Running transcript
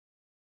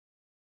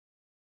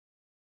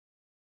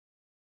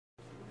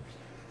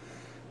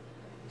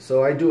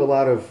So I do a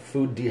lot of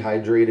food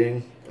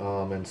dehydrating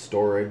and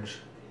storage,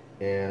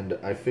 and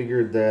I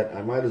figured that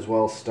I might as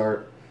well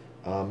start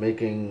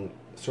making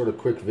sort of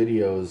quick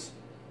videos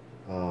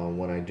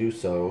when I do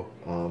so,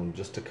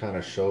 just to kind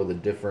of show the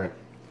different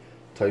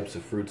types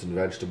of fruits and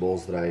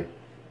vegetables that I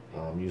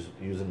use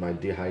in my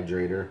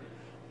dehydrator.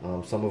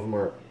 Some of them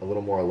are a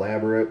little more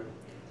elaborate,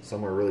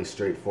 some are really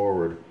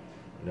straightforward.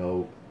 You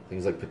know,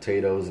 things like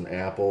potatoes and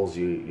apples,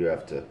 you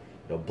have to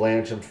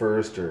blanch them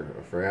first, or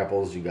for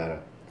apples you gotta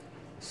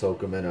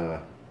soak them in an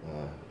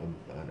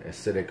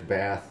acidic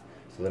bath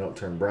so they don't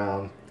turn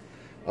brown.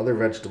 Other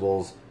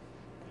vegetables,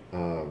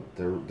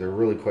 they're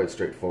really quite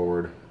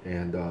straightforward,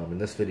 and in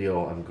this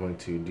video I'm going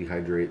to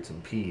dehydrate some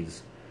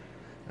peas.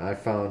 Now, I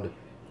found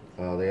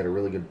they had a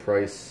really good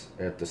price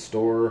at the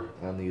store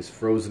on these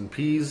frozen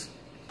peas,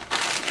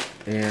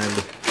 and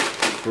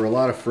for a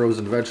lot of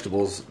frozen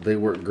vegetables they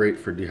work great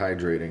for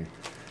dehydrating.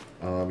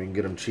 You can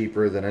get them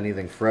cheaper than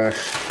anything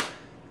fresh,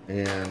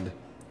 and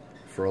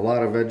for a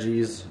lot of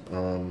veggies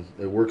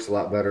it works a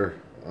lot better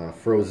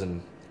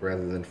frozen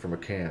rather than from a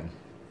can.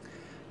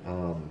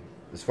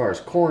 As far as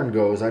corn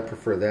goes, I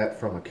prefer that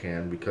from a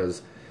can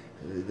because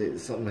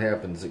something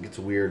happens. It gets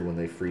weird when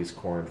they freeze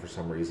corn for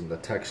some reason. The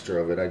texture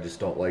of it I just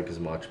don't like as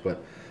much.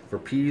 But for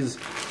peas,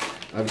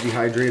 I've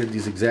dehydrated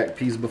these exact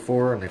peas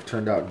before and they've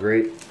turned out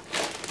great.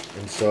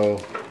 And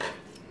so,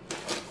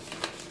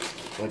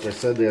 like I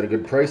said, they had a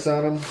good price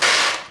on them.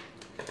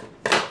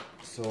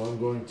 So I'm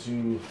going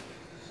to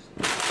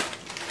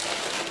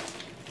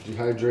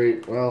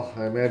dehydrate. Well,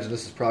 I imagine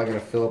this is probably going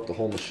to fill up the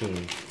whole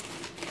machine.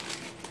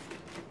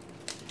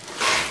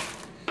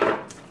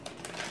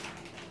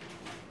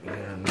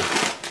 And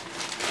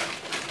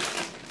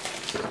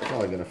it's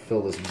probably going to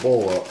fill this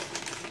bowl up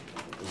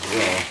as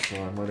well,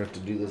 so I might have to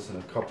do this in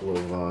a couple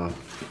of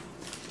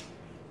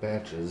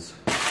batches.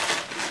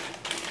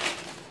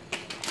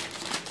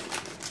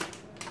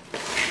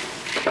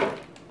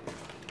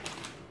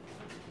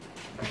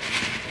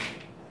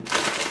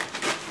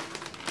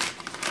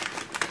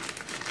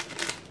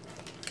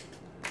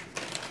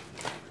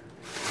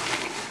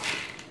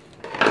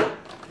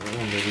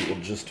 Maybe it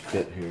will just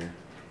fit here.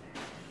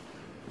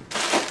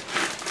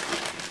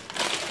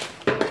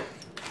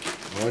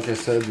 Like I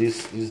said,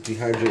 these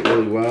dehydrate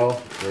really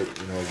well. They're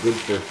good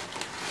for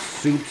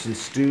soups and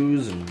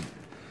stews, and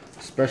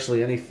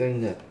especially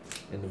anything that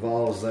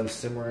involves them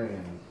simmering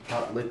in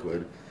hot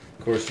liquid.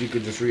 Of course, you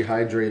could just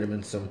rehydrate them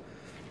in some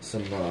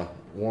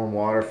warm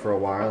water for a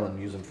while and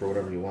use them for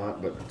whatever you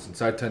want. But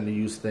since I tend to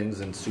use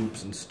things in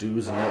soups and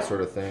stews and that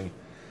sort of thing,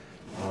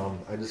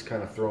 I just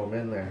kind of throw them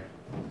in there.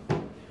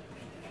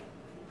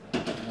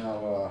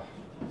 Now,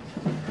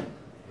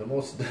 the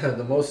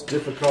most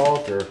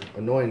difficult or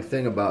annoying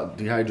thing about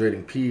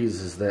dehydrating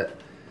peas is that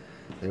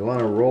they want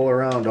to roll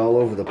around all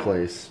over the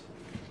place,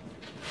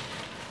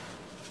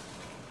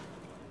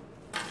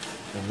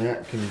 and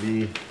that can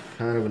be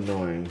kind of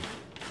annoying,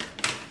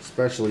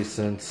 especially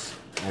since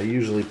I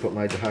usually put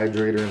my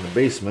dehydrator in the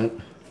basement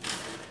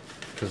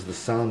because the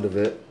sound of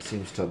it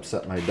seems to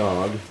upset my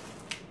dog.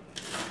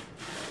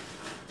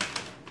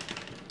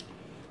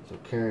 So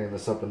carrying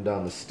this up and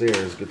down the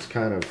stairs gets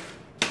kind of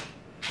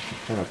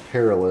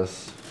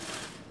perilous,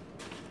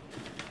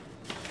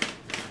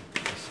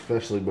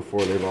 especially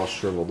before they've all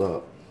shriveled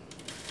up.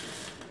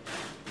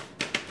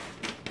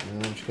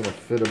 And I'm just going to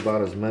fit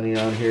about as many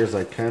on here as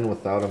I can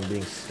without them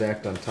being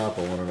stacked on top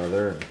of one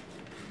another.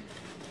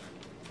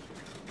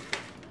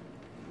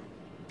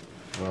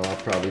 Well, I'll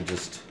probably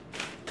just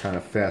kind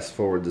of fast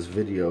forward this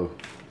video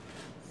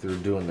through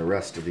doing the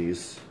rest of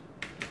these,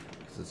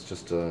 because it's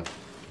just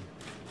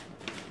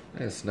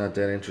it's not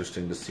that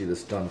interesting to see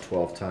this done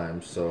 12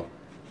 times, so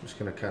I'm just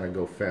going to kind of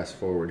go fast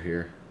forward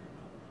here.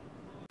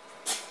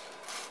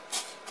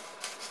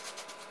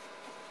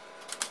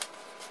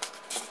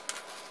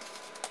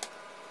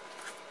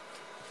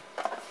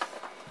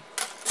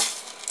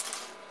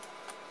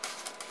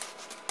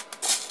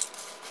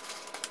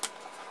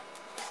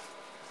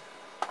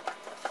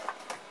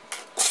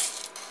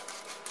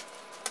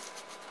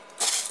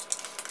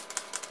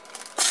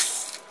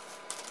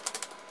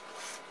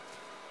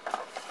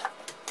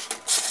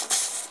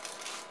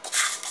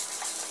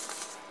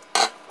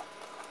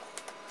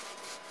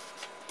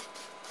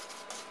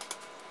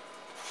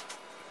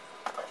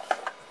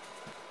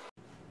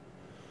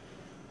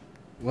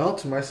 Well,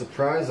 to my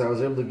surprise, I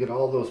was able to get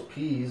all those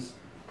peas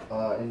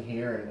in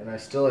here, and I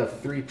still have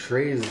 3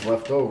 trays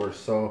left over,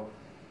 so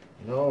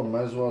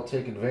might as well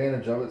take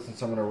advantage of it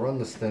since I'm going to run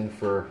this thing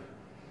for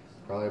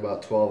probably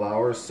about 12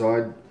 hours. So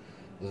I've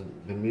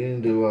been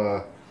meaning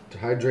to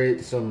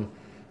hydrate some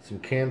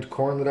canned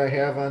corn that I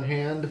have on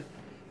hand,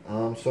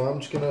 so I'm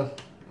just going to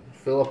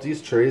fill up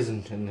these trays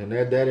and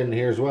add that in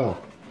here as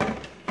well.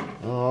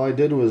 All I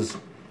did was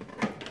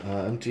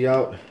empty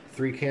out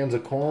 3 cans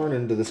of corn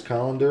into this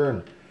colander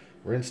and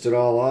rinsed it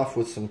all off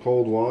with some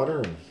cold water,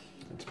 and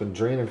it's been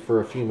draining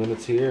for a few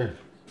minutes here.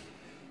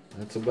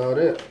 That's about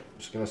it. I'm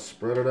just going to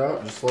spread it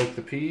out just like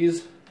the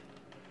peas.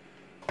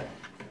 I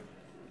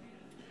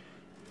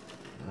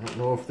don't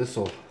know if this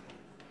will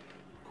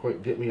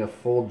quite get me a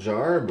full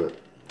jar, but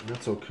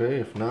that's okay.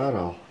 If not,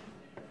 I'll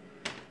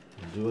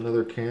do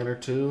another can or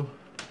two.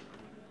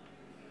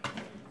 I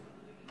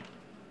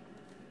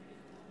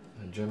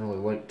generally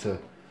like to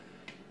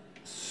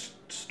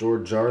store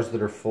jars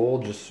that are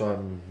full just so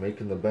I'm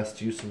making the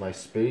best use of my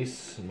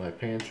space in my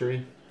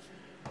pantry.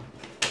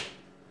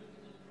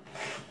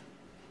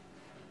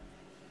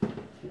 So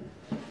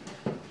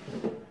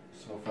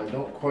if I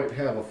don't quite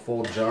have a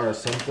full jar of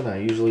something,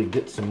 I usually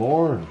get some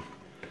more and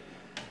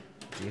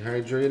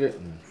dehydrate it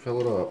and fill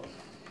it up.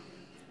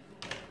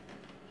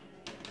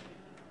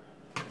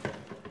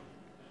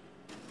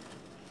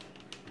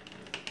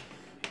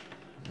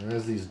 And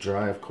as these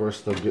dry, of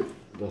course,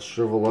 they'll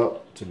shrivel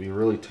up to be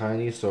really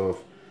tiny. So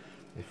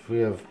if we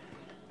have,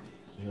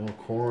 you know,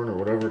 corn or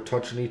whatever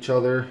touching each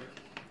other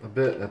a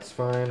bit, that's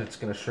fine. It's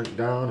going to shrink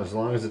down as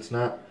long as it's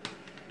not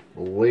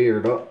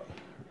layered up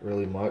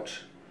really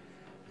much.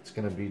 It's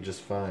going to be just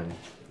fine.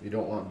 You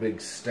don't want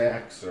big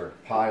stacks or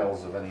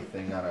piles of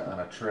anything on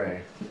a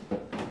tray.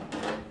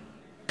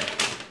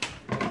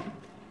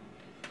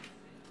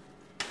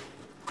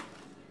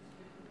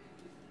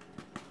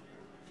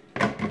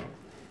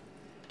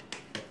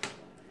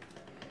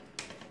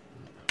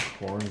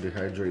 Corn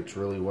dehydrates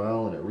really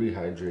well and it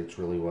rehydrates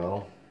really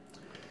well.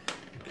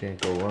 You can't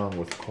go wrong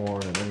with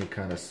corn in any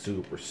kind of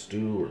soup or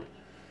stew or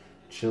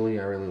chili.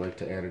 I really like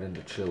to add it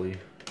into chili.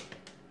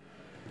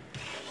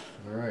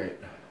 Alright.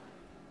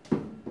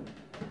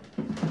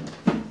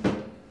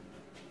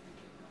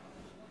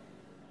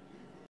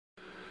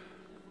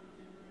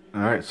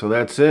 Alright, so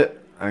that's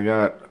it. I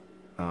got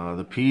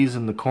the peas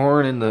and the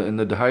corn in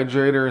the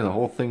dehydrator, and the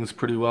whole thing's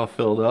pretty well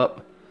filled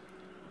up.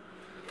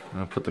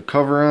 I'll put the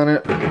cover on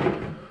it.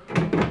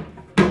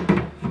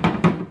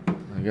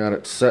 I got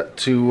it set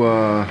to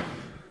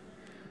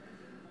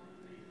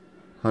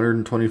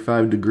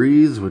 125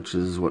 degrees, which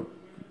is what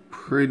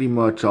pretty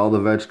much all the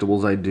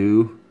vegetables I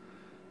do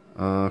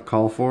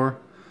call for.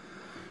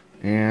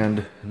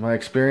 And in my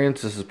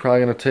experience, this is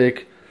probably going to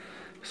take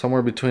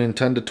somewhere between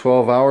 10 to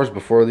 12 hours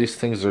before these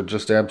things are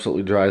just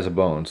absolutely dry as a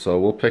bone. So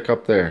we'll pick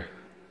up there.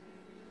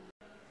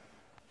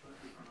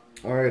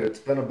 Alright, it's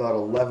been about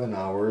 11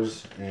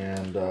 hours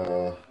and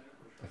I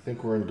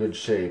think we're in good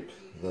shape.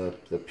 The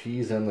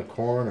peas and the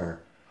corn are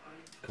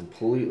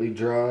completely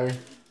dry.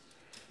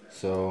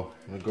 So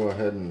I'm going to go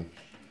ahead and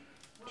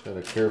try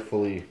to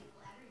carefully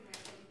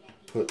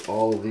put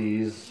all of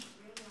these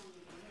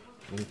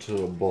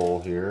into a bowl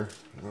here.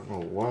 I don't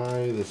know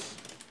why this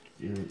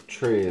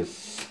tray is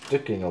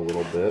sticking a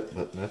little bit,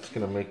 but that's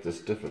going to make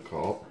this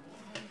difficult.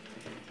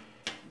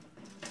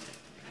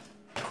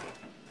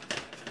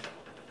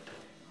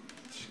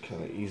 It's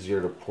kind of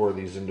easier to pour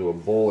these into a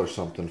bowl or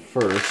something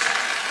first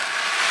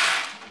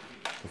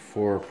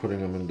before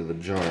putting them into the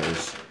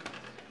jars.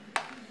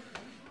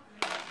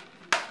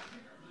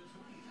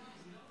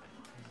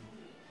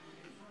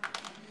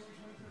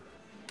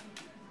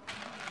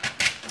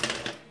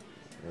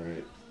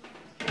 Alright.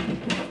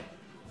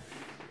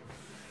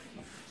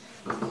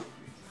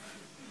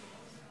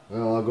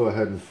 Well, I'll go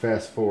ahead and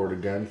fast forward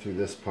again through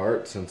this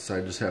part since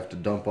I just have to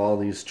dump all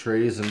these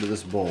trays into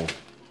this bowl.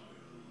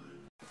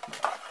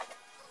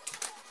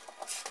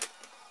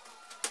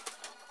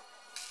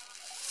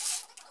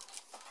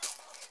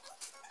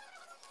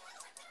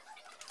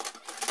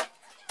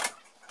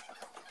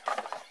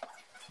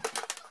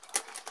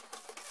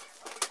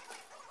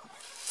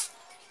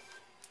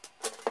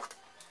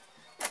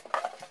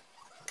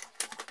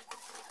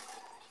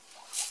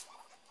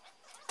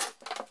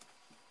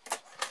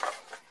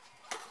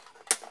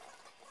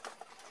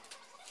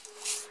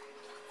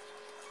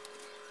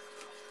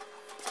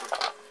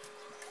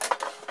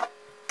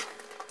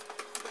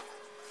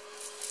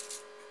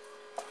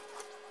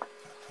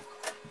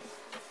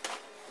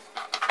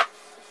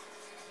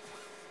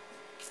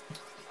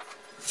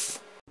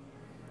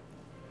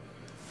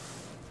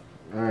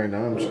 Alright,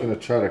 now I'm just going to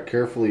try to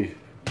carefully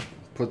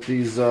put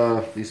these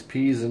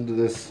peas into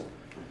this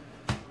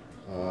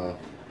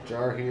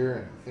jar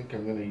here. I think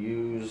I'm going to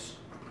use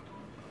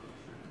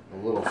a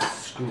little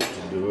scoop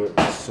to do it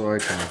so I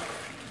can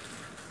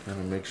kind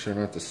of make sure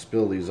not to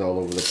spill these all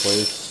over the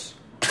place.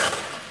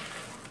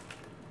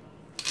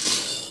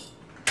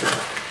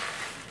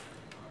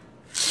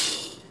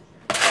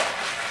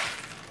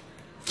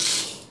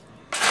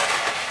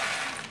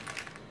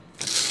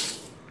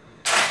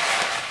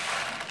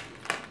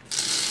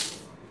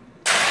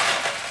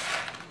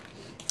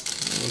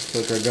 Looks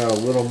like I got a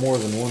little more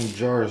than one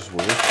jar's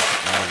worth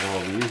out of all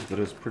these, but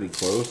it's pretty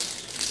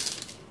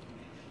close.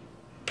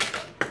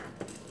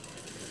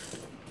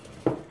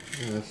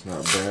 Yeah, that's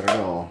not bad at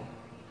all.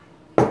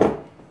 I'm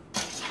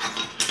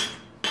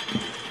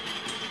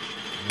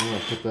going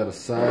to put that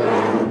aside.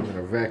 I'm going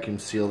to vacuum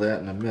seal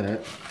that in a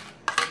minute.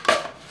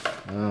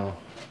 Now,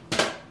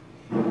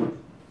 as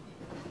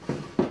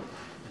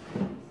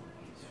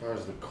far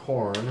as the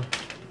corn,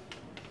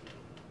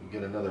 we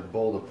get another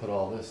bowl to put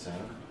all this in.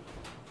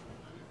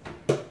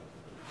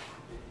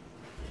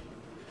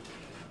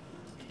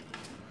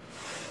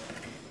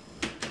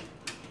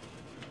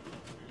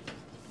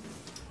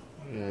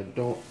 Yeah, I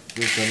don't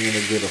think I'm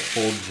going to get a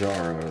full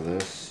jar out of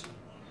this.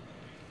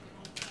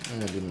 I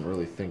didn't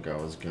really think I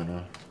was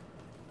gonna.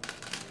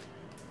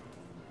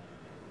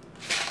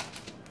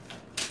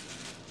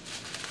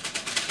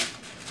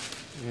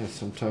 Yeah,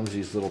 sometimes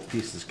these little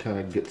pieces kind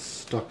of get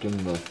stuck in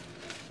the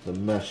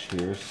mesh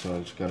here, so I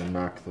just got to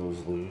knock those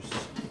loose.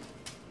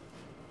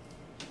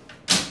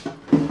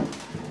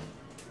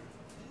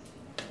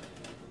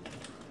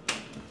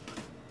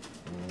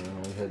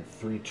 We had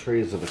 3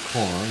 trays of the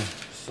corn,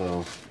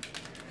 so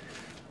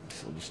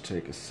this will just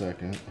take a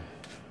second.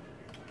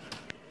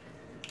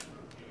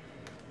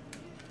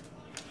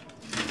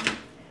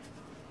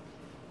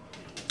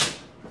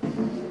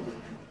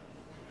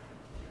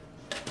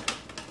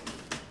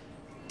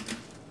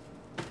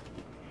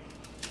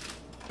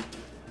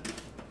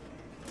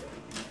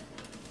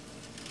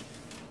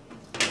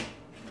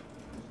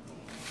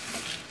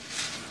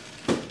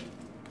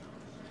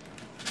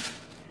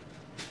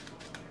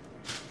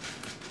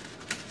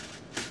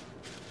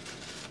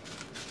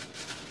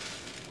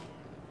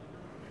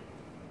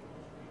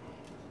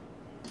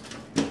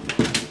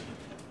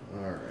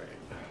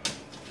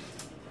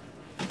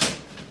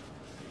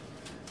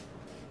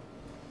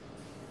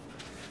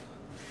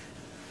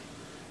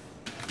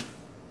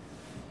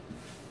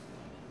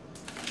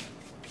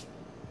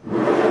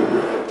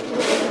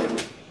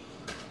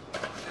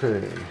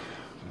 Okay,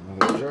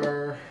 another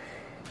jar.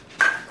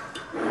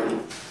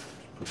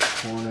 Put the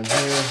corn in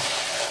here.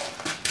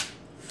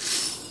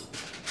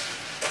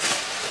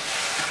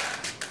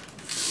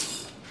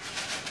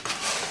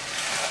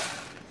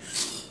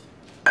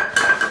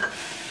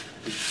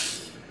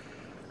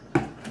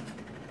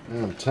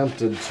 I'm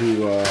tempted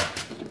to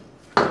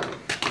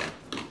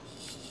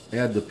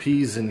add the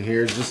peas in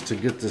here just to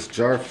get this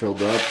jar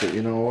filled up, but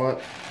you know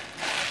what?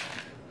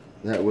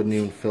 That wouldn't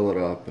even fill it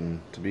up, and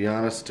to be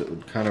honest, it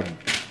would kind of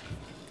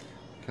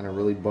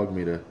really bug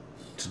me to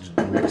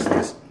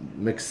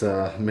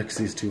mix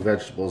these 2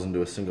 vegetables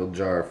into a single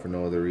jar for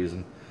no other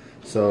reason.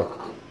 So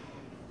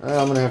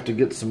I'm gonna have to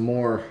get some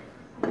more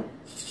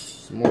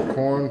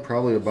corn,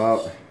 probably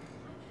about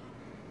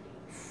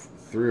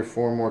 3 or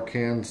 4 more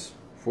cans,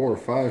 4 or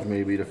 5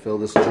 maybe, to fill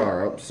this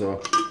jar up.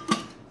 So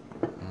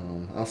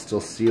I'll still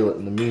seal it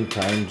in the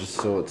meantime, just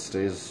so it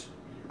stays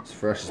as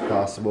fresh as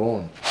possible.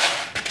 And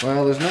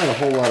well, there's not a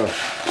whole lot of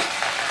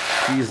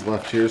peas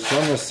left here, so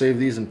I'm going to save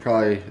these and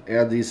probably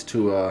add these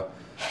to a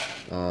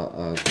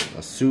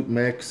soup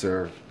mix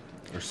or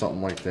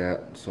something like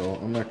that. So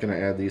I'm not going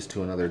to add these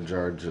to another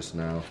jar just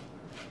now.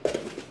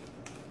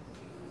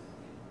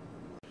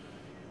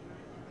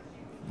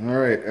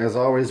 Alright, as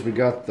always, we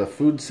got the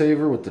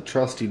FoodSaver with the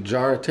trusty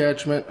jar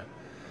attachment.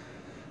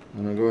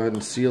 I'm going to go ahead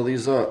and seal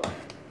these up.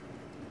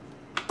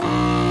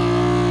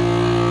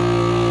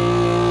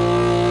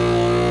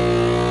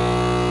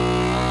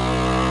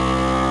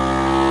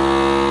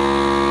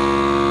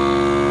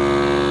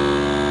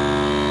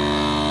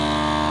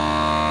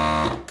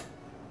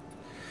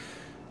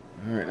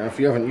 If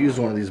you haven't used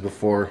one of these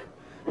before,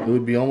 it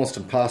would be almost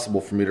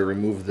impossible for me to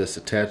remove this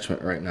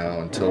attachment right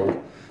now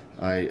until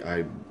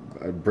I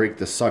break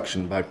the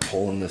suction by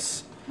pulling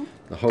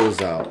the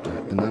hose out,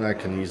 and then I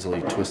can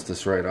easily twist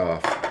this right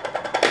off.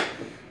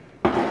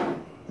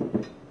 And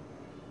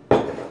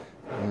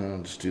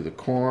I'll just do the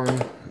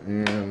corn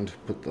and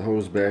put the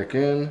hose back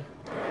in.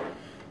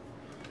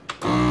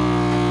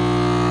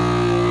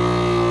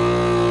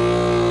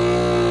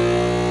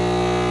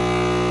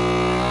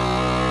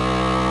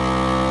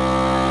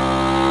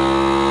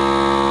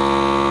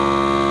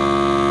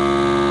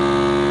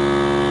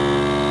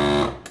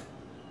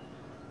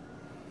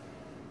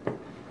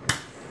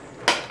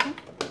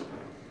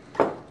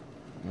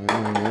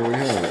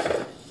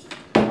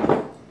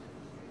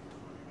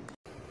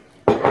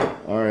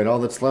 Alright, all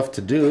that's left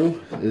to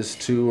do is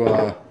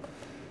to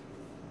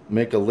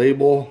make a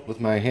label with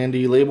my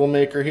handy label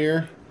maker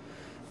here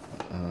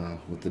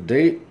with the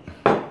date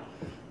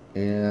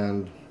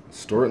and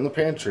store it in the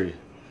pantry.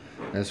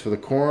 As for the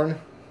corn,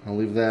 I'll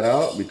leave that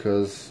out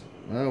because,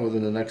 well,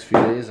 within the next few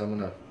days I'm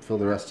going to fill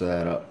the rest of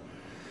that up.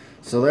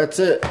 So that's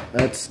it.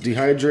 That's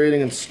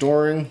dehydrating and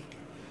storing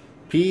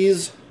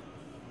peas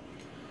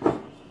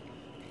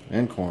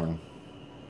and corn.